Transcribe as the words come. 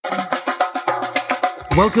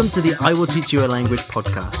Welcome to the I Will Teach You a Language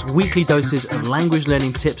podcast, weekly doses of language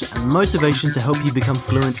learning tips and motivation to help you become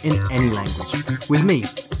fluent in any language. With me,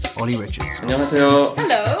 Ollie Richards. 안녕하세요.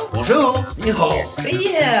 Hello. Bonjour. 你好.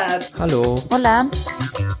 Привет. Hello. Hola.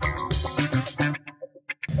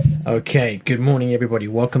 Okay, good morning everybody.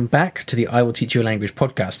 Welcome back to the I Will Teach You a Language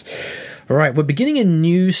podcast. All right, we're beginning a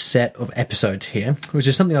new set of episodes here, which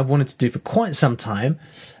is something I've wanted to do for quite some time.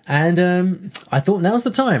 And I thought now's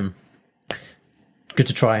the time. Good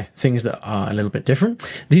to try things that are a little bit different.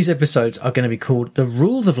 These episodes are going to be called The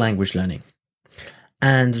Rules of Language Learning.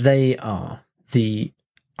 And they are the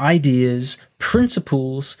ideas,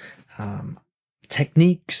 principles,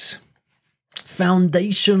 techniques,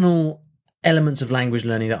 foundational elements of language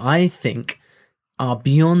learning that I think are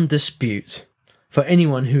beyond dispute for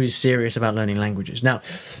anyone who is serious about learning languages. Now,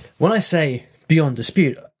 when I say beyond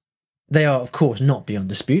dispute, they are, of course, not beyond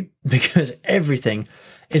dispute because everything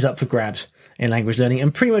is up for grabs in language learning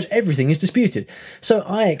and pretty much everything is disputed. So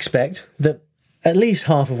I expect that at least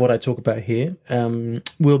half of what I talk about here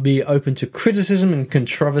will be open to criticism and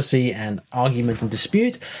controversy and argument and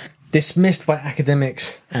dispute, dismissed by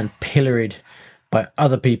academics and pilloried by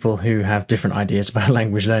other people who have different ideas about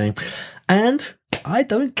language learning. And I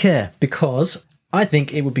don't care because I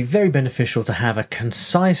think it would be very beneficial to have a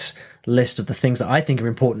concise list of the things that I think are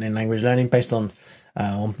important in language learning based on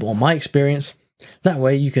my experience. That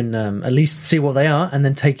way you can at least see what they are and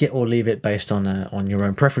then take it or leave it based on your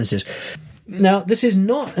own preferences. Now, this is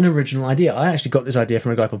not an original idea. I actually got this idea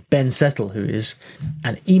from a guy called Ben Settle, who is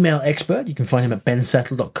an email expert. You can find him at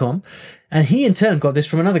bensettle.com. And he in turn got this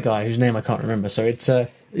from another guy whose name I can't remember. So it's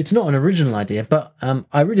not an original idea, but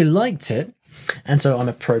I really liked it. And so I'm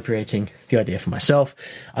appropriating the idea for myself.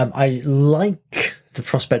 I like the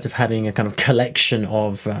prospect of having a kind of collection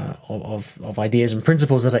of ideas and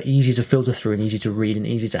principles that are easy to filter through and easy to read and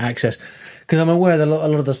easy to access. Because I'm aware that a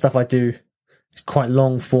lot of the stuff I do is quite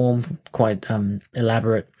long form, quite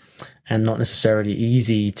elaborate, and not necessarily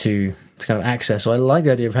easy to kind of access. So I like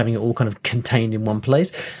the idea of having it all kind of contained in one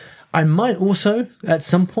place. I might also, at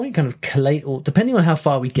some point, kind of collate, or depending on how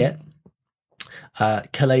far we get,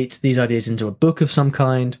 collate these ideas into a book of some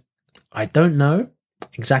kind. I don't know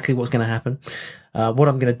exactly what's going to happen. What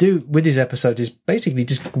I'm going to do with these episodes is basically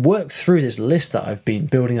just work through this list that I've been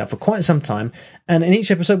building up for quite some time. And in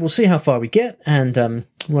each episode, we'll see how far we get. And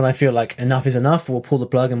when I feel like enough is enough, we'll pull the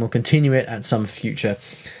plug and we'll continue it at some future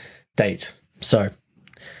date. So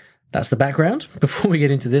that's the background. Before we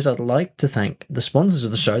get into this, I'd like to thank the sponsors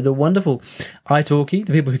of the show, the wonderful italki,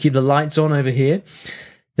 the people who keep the lights on over here.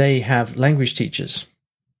 They have language teachers,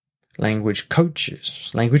 language coaches,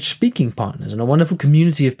 language speaking partners, and a wonderful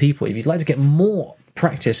community of people. If you'd like to get more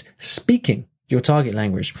practice speaking your target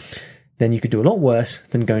language, then you could do a lot worse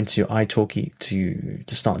than going to italki to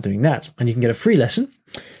start doing that. And you can get a free lesson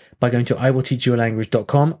by going to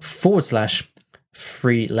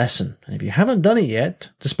iwillteachyoualanguage.com/free lesson. And if you haven't done it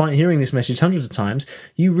yet, despite hearing this message hundreds of times,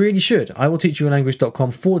 you really should.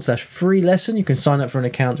 iwillteachyoualanguage.com/free lesson. You can sign up for an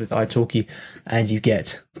account with italki and you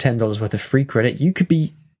get $10 worth of free credit. You could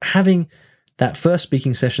be having that first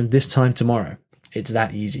speaking session this time tomorrow. It's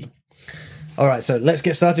that easy. All right, so let's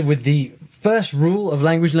get started with the first rule of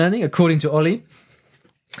language learning, according to Ollie.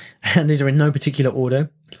 And these are in no particular order.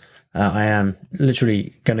 I am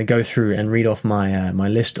literally going to go through and read off my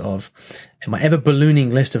list of my ever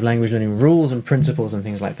ballooning list of language learning rules and principles and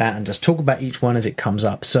things like that, and just talk about each one as it comes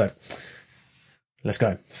up. So let's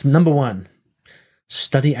go. Number 1,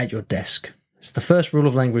 study at your desk. It's the first rule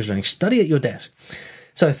of language learning. Study at your desk.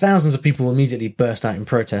 So thousands of people immediately burst out in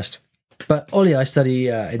protest. But Ollie, I study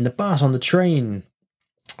in the bus, on the train,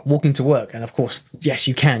 walking to work. And of course, yes,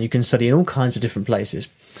 you can. You can study in all kinds of different places.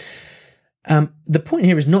 The point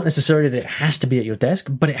here is not necessarily that it has to be at your desk,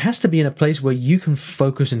 but it has to be in a place where you can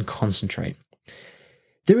focus and concentrate.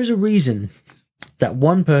 There is a reason that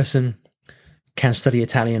one person can study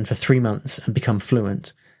Italian for 3 months and become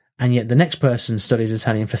fluent, and yet the next person studies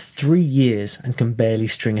Italian for 3 years and can barely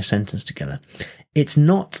string a sentence together. It's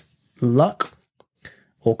not luck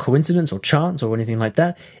or coincidence or chance or anything like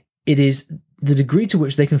that. It is the degree to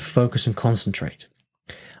which they can focus and concentrate.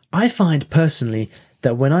 I find personally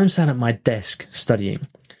that when I'm sat at my desk studying,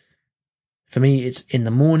 for me, it's in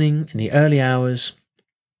the morning, in the early hours,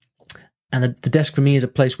 and the desk for me is a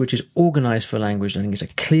place which is organized for language learning. It's a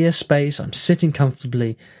clear space. I'm sitting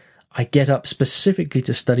comfortably. I get up specifically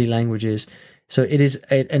to study languages. So it is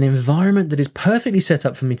an environment that is perfectly set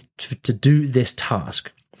up for me to do this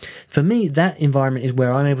task. For me, that environment is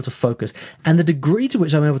where I'm able to focus. And the degree to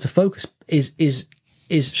which I'm able to focus is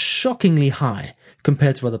shockingly high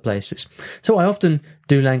compared to other places. So I often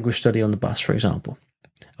do language study on the bus, for example.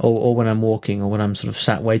 or when I'm walking, or when I'm sort of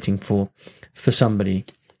sat waiting for somebody,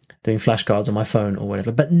 doing flashcards on my phone or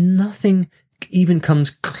whatever. But nothing even comes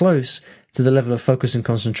close to the level of focus and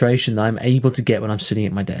concentration that I'm able to get when I'm sitting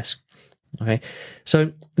at my desk. Okay.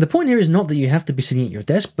 So the point here is not that you have to be sitting at your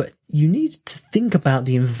desk, but you need to think about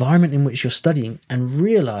the environment in which you're studying and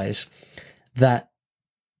realize that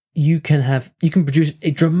you can produce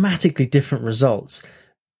a dramatically different results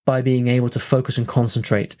by being able to focus and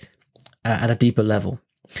concentrate at a deeper level.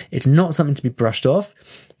 It's not something to be brushed off.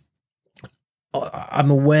 I'm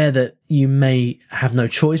aware that you may have no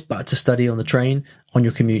choice but to study on the train on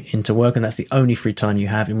your commute into work, and that's the only free time you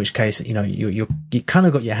have, in which case, you kind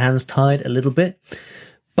of got your hands tied a little bit.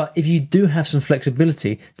 But if you do have some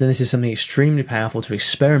flexibility, then this is something extremely powerful to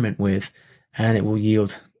experiment with, and it will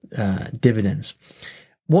yield dividends.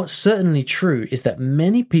 What's certainly true is that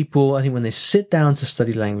many people, I think, when they sit down to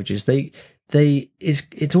study languages,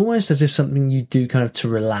 it's almost as if something you do kind of to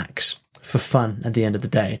relax, for fun at the end of the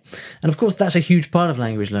day. And of course, that's a huge part of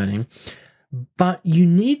language learning, but you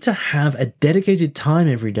need to have a dedicated time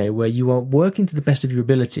every day where you are working to the best of your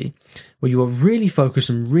ability, where you are really focused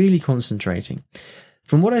and really concentrating.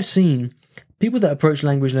 From what I've seen, people that approach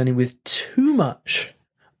language learning with too much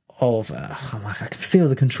of, I can feel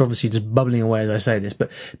the controversy just bubbling away as I say this,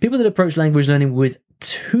 but people that approach language learning with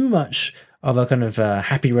too much of a kind of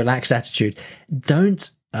happy, relaxed attitude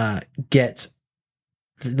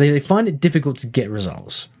they find it difficult to get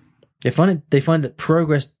results. They find that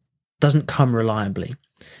progress doesn't come reliably.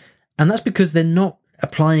 And that's because they're not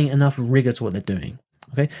applying enough rigor to what they're doing.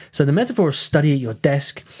 Okay. So the metaphor of study at your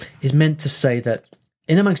desk is meant to say that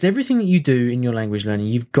in amongst everything that you do in your language learning,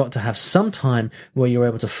 you've got to have some time where you're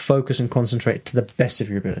able to focus and concentrate to the best of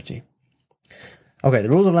your ability. Okay. The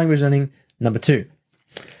rules of language learning. Number 2.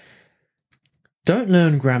 Don't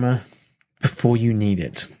learn grammar before you need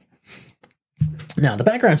it. Now, the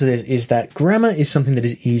background to this is that grammar is something that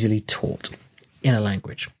is easily taught in a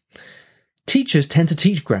language. Teachers tend to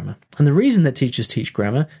teach grammar, and the reason that teachers teach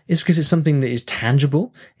grammar is because it's something that is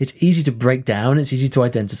tangible, it's easy to break down, it's easy to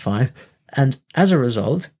identify, and as a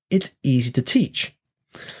result, it's easy to teach.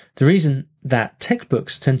 The reason that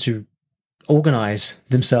textbooks tend to organize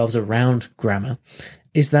themselves around grammar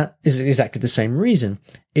is exactly the same reason.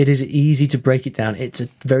 It is easy to break it down. It's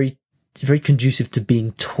very conducive to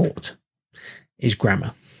being taught. Is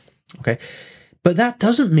grammar. Okay. But that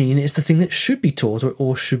doesn't mean it's the thing that should be taught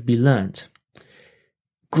or should be learnt.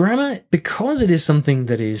 Grammar, because it is something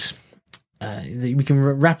that is, that we can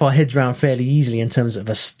wrap our heads around fairly easily in terms of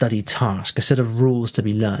a study task, a set of rules to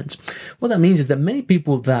be learnt. What that means is that many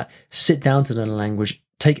people that sit down to learn a language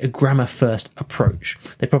take a grammar first approach.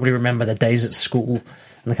 They probably remember their days at school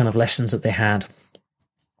and the kind of lessons that they had.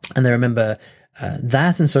 And they remember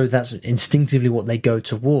that. And so that's instinctively what they go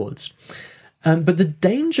towards. But the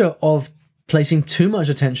danger of placing too much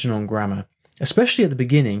attention on grammar, especially at the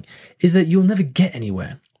beginning, is that you'll never get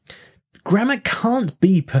anywhere. Grammar can't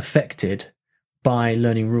be perfected by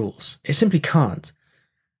learning rules. It simply can't.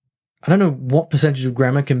 I don't know what percentage of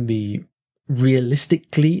grammar can be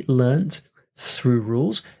realistically learnt through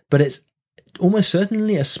rules, but it's almost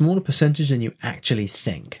certainly a smaller percentage than you actually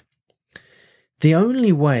think. The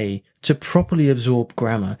only way to properly absorb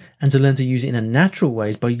grammar and to learn to use it in a natural way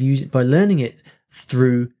is by learning it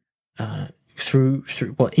through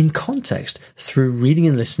in context, through reading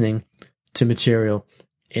and listening to material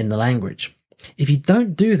in the language. If you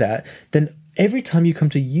don't do that, then every time you come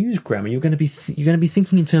to use grammar, you're going to be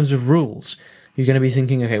thinking in terms of rules. You're going to be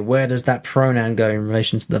thinking, okay, where does that pronoun go in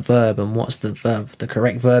relation to the verb, and what's the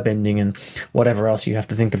correct verb ending, and whatever else you have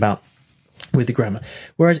to think about with the grammar.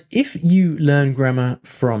 Whereas if you learn grammar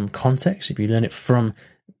from context, if you learn it from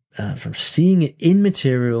seeing it in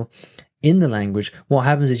material, in the language, what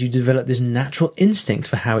happens is you develop this natural instinct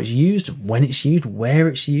for how it's used, when it's used, where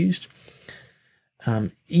it's used,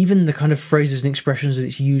 even the kind of phrases and expressions that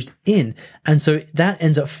it's used in. And so that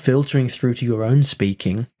ends up filtering through to your own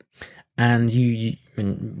speaking. And you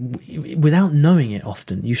without knowing it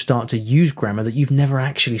often, you start to use grammar that you've never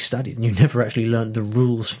actually studied and you've never actually learned the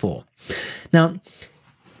rules for. Now,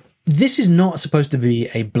 this is not supposed to be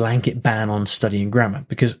a blanket ban on studying grammar,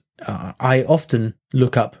 because I often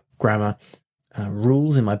look up grammar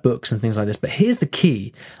rules in my books and things like this. But here's the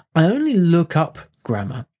key. I only look up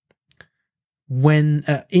grammar when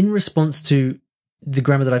in response to the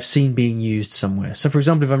grammar that I've seen being used somewhere. So for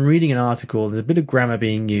example, if I'm reading an article, there's a bit of grammar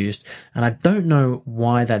being used and I don't know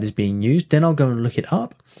why that is being used, then I'll go and look it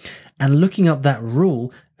up. And looking up that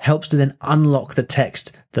rule helps to then unlock the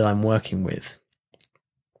text that I'm working with.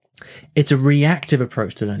 It's a reactive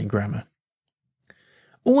approach to learning grammar.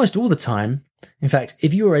 Almost all the time, In fact,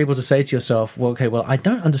 if you were able to say to yourself, well, okay, well, I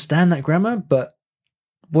don't understand that grammar, but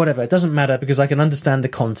whatever, it doesn't matter because I can understand the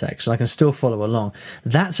context and I can still follow along.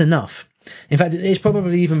 That's enough. In fact, it's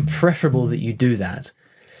probably even preferable that you do that,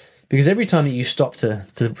 because every time that you stop to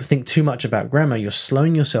think too much about grammar, you're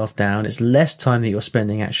slowing yourself down. It's less time that you're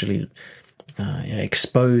spending actually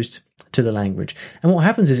exposed to the language. And what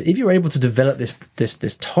happens is, if you're able to develop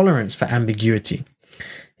this tolerance for ambiguity,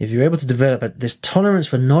 if you're able to develop this tolerance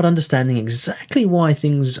for not understanding exactly why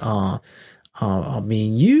things are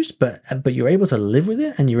being used, but you're able to live with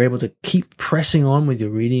it, and you're able to keep pressing on with your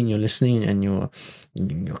reading, your listening, and you're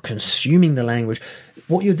consuming the language,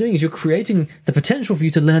 what you're doing is you're creating the potential for you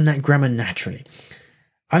to learn that grammar naturally.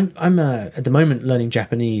 I'm at the moment learning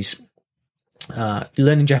Japanese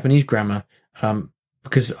grammar,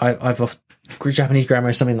 because Japanese grammar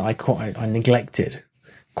is something that I neglected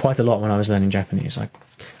quite a lot when I was learning Japanese. I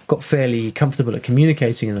got fairly comfortable at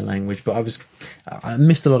communicating in the language, but I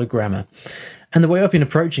missed a lot of grammar. And the way I've been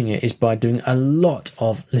approaching it is by doing a lot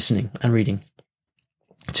of listening and reading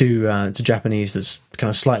to Japanese that's kind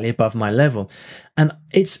of slightly above my level. And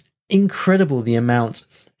it's incredible the amount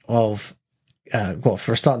of,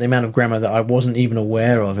 for a start, the amount of grammar that I wasn't even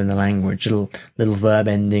aware of in the language, little verb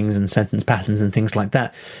endings and sentence patterns and things like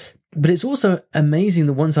that. But it's also amazing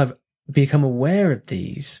that once I've become aware of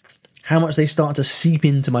these, how much they start to seep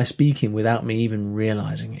into my speaking without me even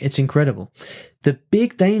realizing it. It's incredible. The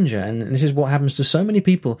big danger, and this is what happens to so many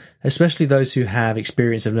people, especially those who have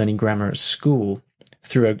experience of learning grammar at school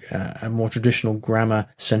through a more traditional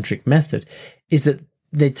grammar-centric method, is that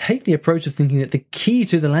they take the approach of thinking that the key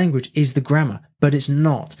to the language is the grammar, but it's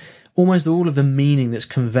not. Almost all of the meaning that's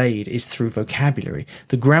conveyed is through vocabulary.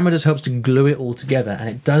 The grammar just helps to glue it all together, and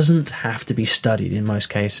it doesn't have to be studied in most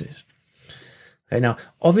cases. Okay, now,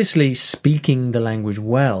 obviously, speaking the language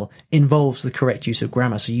well involves the correct use of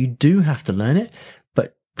grammar, so you do have to learn it,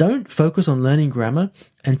 but don't focus on learning grammar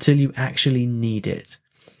until you actually need it.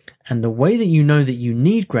 And the way that you know that you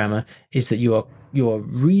need grammar is that you are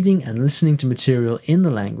reading and listening to material in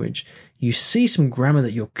the language. You see some grammar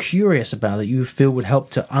that you're curious about, that you feel would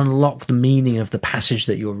help to unlock the meaning of the passage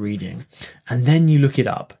that you're reading. And then you look it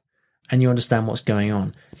up and you understand what's going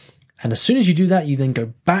on. And as soon as you do that, you then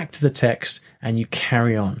go back to the text and you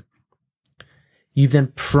carry on. You've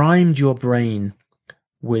then primed your brain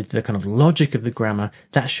with the kind of logic of the grammar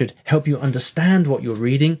that should help you understand what you're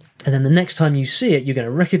reading. And then the next time you see it, you're going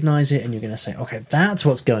to recognize it and you're going to say, okay, that's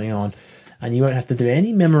what's going on. And you won't have to do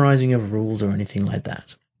any memorizing of rules or anything like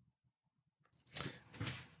that.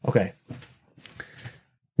 Okay.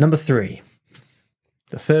 Number 3,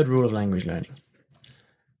 the third rule of language learning.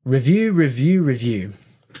 Review, review, review.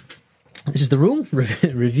 This is the rule.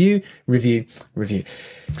 Review, review, review.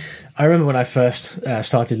 I remember when I first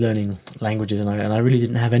started learning languages, and I really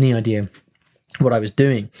didn't have any idea what I was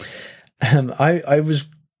doing. I'm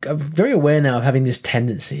very aware now of having this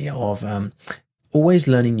tendency of always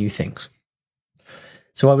learning new things.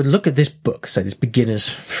 So I would look at this book, say this beginner's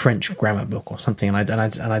French grammar book or something, and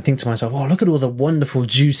I think to myself, oh, look at all the wonderful,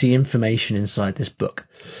 juicy information inside this book.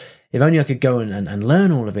 If only I could go and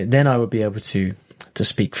learn all of it, then I would be able to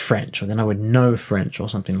speak French, or then I would know French or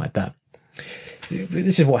something like that.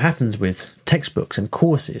 This is what happens with textbooks and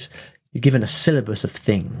courses. You're given a syllabus of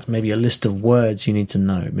things, maybe a list of words you need to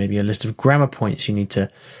know, maybe a list of grammar points you need to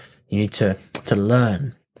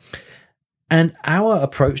learn. And our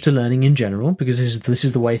approach to learning in general, because this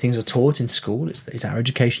is the way things are taught in school, it's our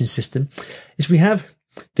education system, is we have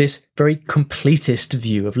this very completist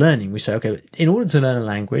view of learning. We say, okay, in order to learn a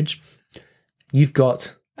language, you've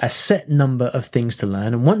got a set number of things to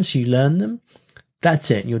learn, and once you learn them,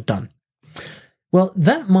 that's it, you're done. Well,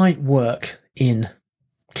 that might work in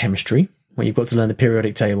chemistry, where you've got to learn the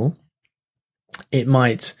periodic table. It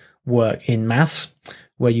might work in maths,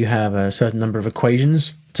 where you have a certain number of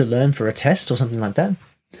equations to learn for a test or something like that.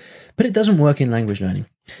 But it doesn't work in language learning.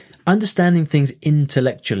 Understanding things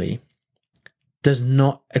intellectually does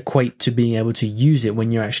not equate to being able to use it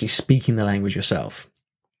when you're actually speaking the language yourself.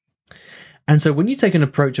 And so when you take an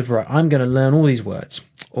approach of, right, I'm going to learn all these words,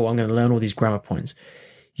 or I'm going to learn all these grammar points,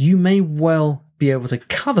 you may well be able to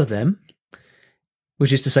cover them,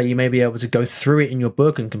 which is to say you may be able to go through it in your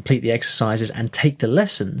book and complete the exercises and take the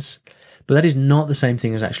lessons, but that is not the same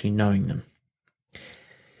thing as actually knowing them.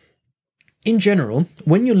 In general,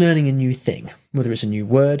 when you're learning a new thing, whether it's a new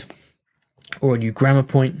word or a new grammar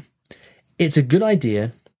point, it's a good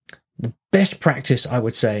idea. The best practice, I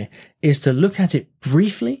would say, is to look at it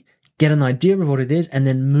briefly, get an idea of what it is, and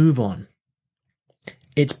then move on.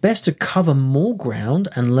 It's best to cover more ground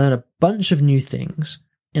and learn a bunch of new things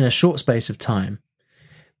in a short space of time,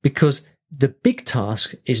 because the big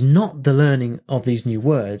task is not the learning of these new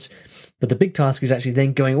words, but the big task is actually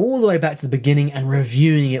then going all the way back to the beginning and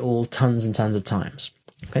reviewing it all tons and tons of times.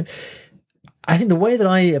 Okay. I think the way that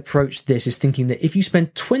I approach this is thinking that if you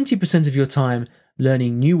spend 20% of your time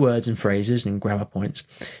learning new words and phrases and grammar points,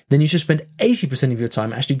 then you should spend 80% of your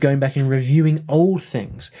time actually going back and reviewing old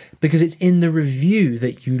things, because it's in the review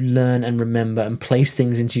that you learn and remember and place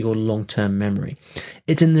things into your long-term memory.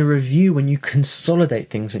 It's in the review when you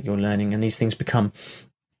consolidate things that you're learning and these things become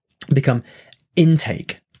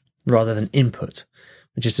intake rather than input,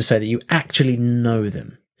 which is to say that you actually know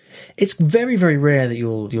them. It's very, very rare that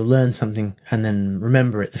you'll learn something and then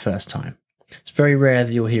remember it the first time. It's very rare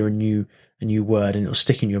that you'll hear a new word and it'll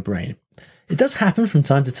stick in your brain. It does happen from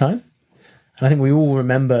time to time. And I think we all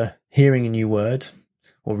remember hearing a new word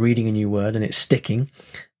or reading a new word and it's sticking.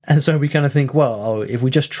 And so we kind of think, well, if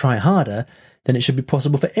we just try harder, then it should be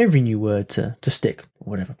possible for every new word to stick or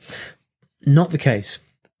whatever. Not the case.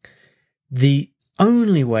 The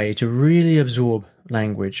only way to really absorb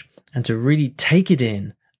language and to really take it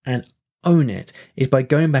in and own it is by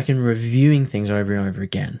going back and reviewing things over and over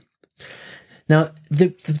again. Now, the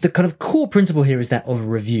kind of core principle here is that of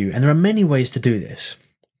review, and there are many ways to do this.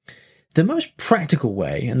 The most practical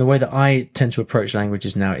way, and the way that I tend to approach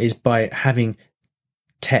languages now, is by having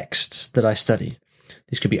texts that I study.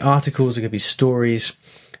 These could be articles, they could be stories,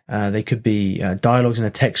 they could be dialogues in a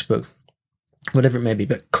textbook, whatever it may be,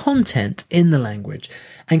 but content in the language,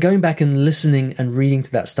 and going back and listening and reading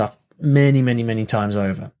to that stuff many, many, many times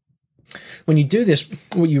over. When you do this,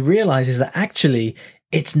 what you realize is that actually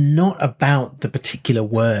it's not about the particular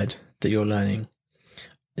word that you're learning.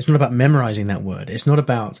 It's not about memorizing that word. It's not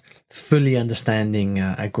about fully understanding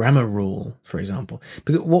a grammar rule, for example.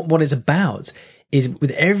 But what it's about is,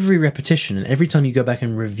 with every repetition and every time you go back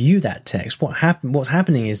and review that text, what's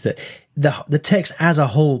happening is that the text as a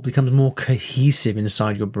whole becomes more cohesive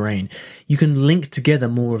inside your brain. You can link together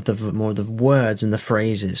more of the words and the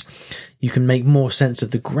phrases. You can make more sense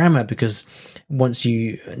of the grammar, because once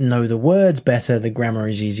you know the words better, the grammar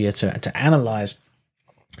is easier to analyze.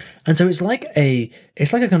 And so it's like a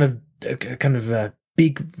kind of a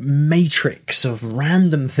big matrix of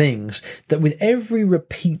random things that with every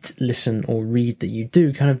repeat listen or read that you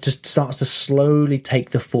do kind of just starts to slowly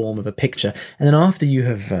take the form of a picture. And then after you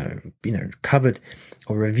have, covered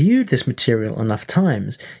or reviewed this material enough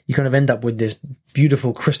times, you kind of end up with this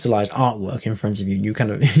beautiful crystallized artwork in front of you. And you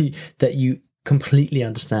kind of, that you completely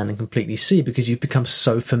understand and completely see, because you've become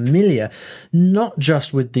so familiar, not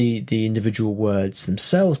just with the individual words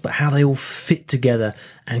themselves, but how they all fit together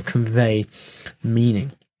and convey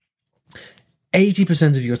meaning.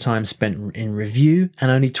 80% of your time spent in review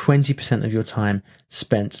and only 20% of your time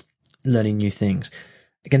spent learning new things.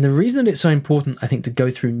 Again, the reason that it's so important, I think, to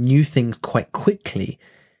go through new things quite quickly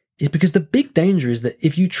is because the big danger is that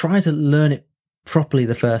if you try to learn it properly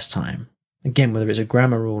the first time, again, whether it's a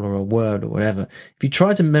grammar rule or a word or whatever, if you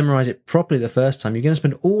try to memorize it properly the first time, you're going to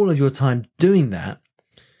spend all of your time doing that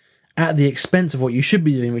at the expense of what you should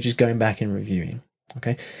be doing, which is going back and reviewing.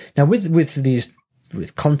 Okay. Now with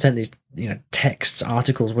content, these, texts,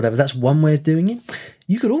 articles, whatever, that's one way of doing it.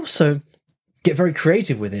 You could also get very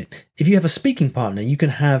creative with it. If you have a speaking partner, you can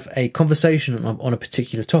have a conversation on a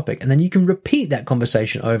particular topic, and then you can repeat that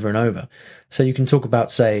conversation over and over. So you can talk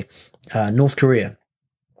about, say, North Korea.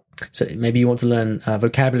 So maybe you want to learn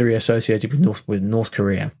vocabulary associated with North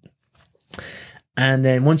Korea. And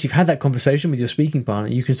then once you've had that conversation with your speaking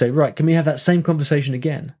partner, you can say, right, can we have that same conversation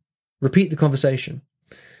again? Repeat the conversation.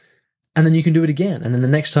 And then you can do it again. And then the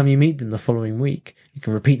next time you meet them the following week, you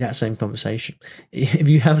can repeat that same conversation. If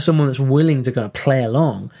you have someone that's willing to kind of play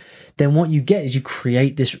along, then what you get is you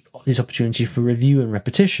create this opportunity for review and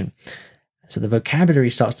repetition. So the vocabulary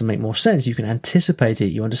starts to make more sense. You can anticipate it.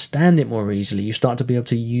 You understand it more easily. You start to be able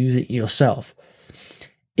to use it yourself.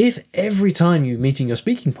 If every time you're meeting your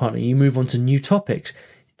speaking partner, you move on to new topics,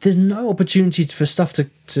 there's no opportunity for stuff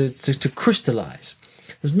to crystallize.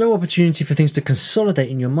 There's no opportunity for things to consolidate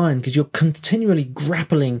in your mind, because you're continually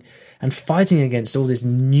grappling and fighting against all this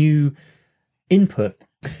new input,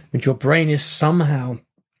 which your brain is somehow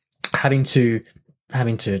having to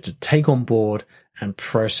take on board and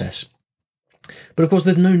process. But of course,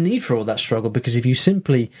 there's no need for all that struggle, because if you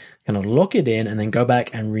simply kind of lock it in and then go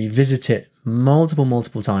back and revisit it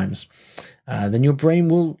multiple times, then your brain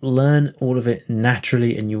will learn all of it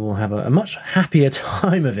naturally, and you will have a much happier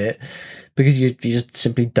time of it, because you just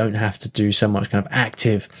simply don't have to do so much kind of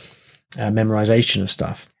active memorization of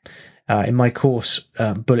stuff. In my course,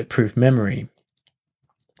 Bulletproof Memory,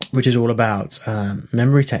 which is all about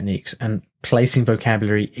memory techniques and placing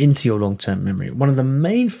vocabulary into your long-term memory, one of the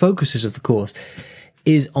main focuses of the course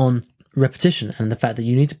is on repetition and the fact that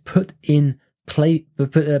you need to put in place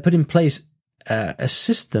a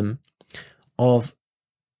system of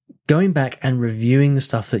going back and reviewing the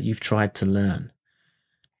stuff that you've tried to learn.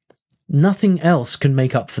 Nothing else can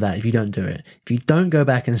make up for that if you don't do it. If you don't go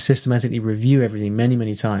back and systematically review everything many,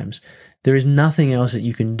 many times, there is nothing else that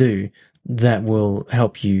you can do that will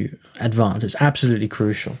help you advance. It's absolutely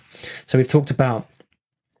crucial. So we've talked about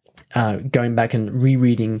going back and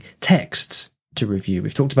rereading texts to review.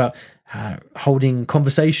 We've talked about holding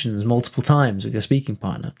conversations multiple times with your speaking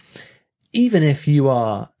partner. Even if you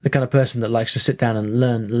are the kind of person that likes to sit down and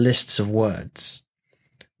learn lists of words,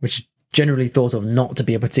 which is generally thought of not to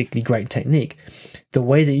be a particularly great technique, the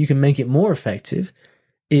way that you can make it more effective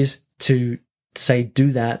is to, say,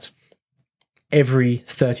 do that every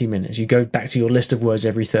 30 minutes. You go back to your list of words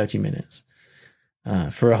every 30 minutes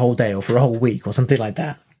for a whole day or for a whole week or something like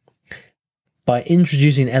that. By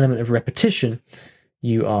introducing an element of repetition,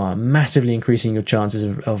 you are massively increasing your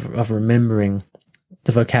chances of remembering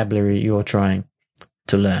the vocabulary you're trying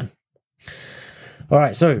to learn. All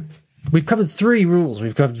right, so we've covered 3 rules.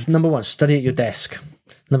 We've covered number 1, study at your desk.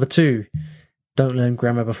 Number 2, don't learn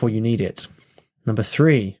grammar before you need it. Number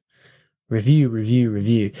 3,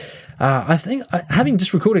 review. I think having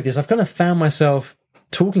just recorded this, I've kind of found myself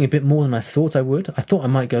talking a bit more than I thought I would. I thought I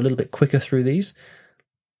might go a little bit quicker through these,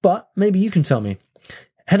 but maybe you can tell me.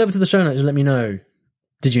 Head over to the show notes and let me know.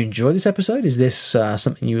 Did you enjoy this episode? Is this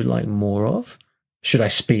something you would like more of? Should I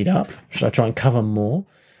speed up? Should I try and cover more?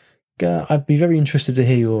 I'd be very interested to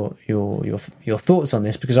hear your thoughts on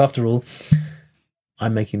this, because after all,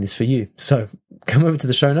 I'm making this for you. So come over to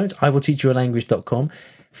the show notes,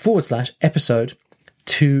 iwillteachyoualanguage.com/episode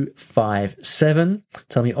 257.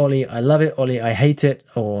 Tell me, Ollie, I love it. Ollie, I hate it,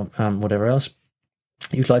 or whatever else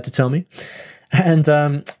you'd like to tell me. And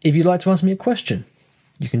if you'd like to ask me a question,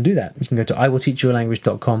 you can do that. You can go to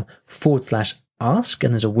iwillteachyoualanguage.com/ask,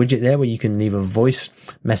 and there's a widget there where you can leave a voice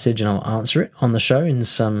message and I'll answer it on the show in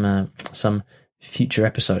some future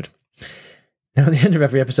episode. Now, at the end of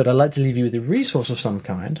every episode, I'd like to leave you with a resource of some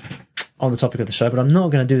kind on the topic of the show, but I'm not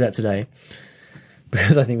going to do that today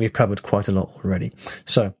because I think we've covered quite a lot already.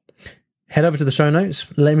 So head over to the show notes.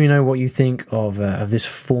 Let me know what you think of this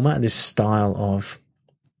format, this style of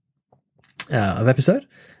episode,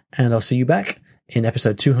 and I'll see you back in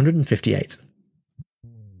episode 258.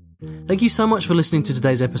 Thank you so much for listening to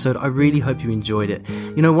today's episode. I really hope you enjoyed it.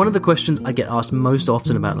 You know, one of the questions I get asked most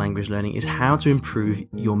often about language learning is how to improve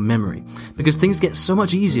your memory, because things get so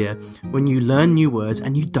much easier when you learn new words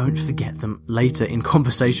and you don't forget them later in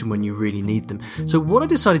conversation when you really need them. So what I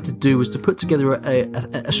decided to do was to put together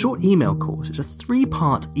a short email course. It's a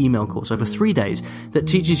 3-part email course over 3 days that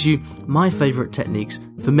teaches you my favorite techniques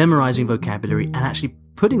for memorizing vocabulary and actually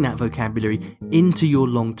putting that vocabulary into your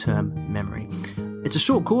long-term memory. It's a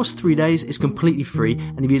short course, 3 days, it's completely free,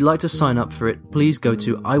 and if you'd like to sign up for it, please go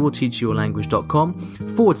to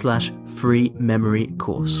iwillteachyoualanguage.com/free memory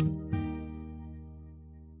course.